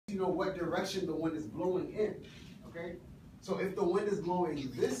know what direction the wind is blowing in. Okay? So if the wind is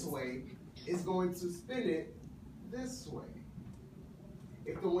blowing this way, it's going to spin it this way.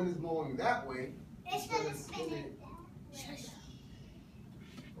 If the wind is blowing that way, it's going to spin it.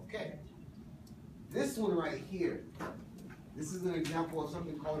 Okay. This one right here, this is an example of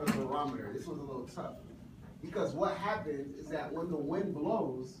something called a barometer. This one's a little tough. Because what happens is that when the wind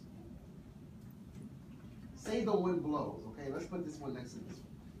blows, say the wind blows, okay? Let's put this one next to this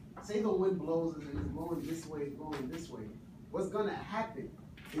one. Say the wind blows and it's blowing this way, it's blowing this way. What's going to happen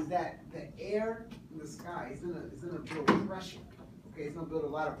is that the air in the sky is gonna build pressure. Okay, it's gonna build a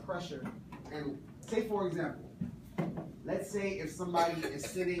lot of pressure. And say, for example, let's say if somebody is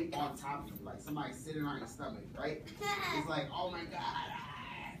sitting on top of you, like somebody's sitting on your stomach, right? It's like, oh my God,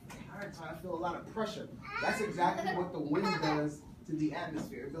 it hurts. I feel a lot of pressure. That's exactly what the wind does to the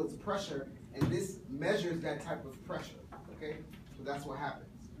atmosphere. It builds pressure, and this measures that type of pressure. Okay, so that's what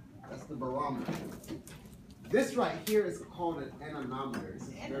happens. That's the barometer. This right here is called an anemometer. This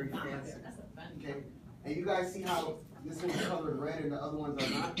is very fancy. Okay, and you guys see how this one's colored red and the other ones are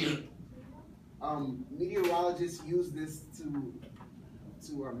not? Meteorologists use this to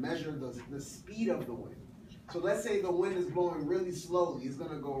measure the speed of the wind. So let's say the wind is blowing really slowly. It's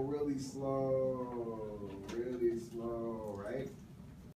going to go really slow, right?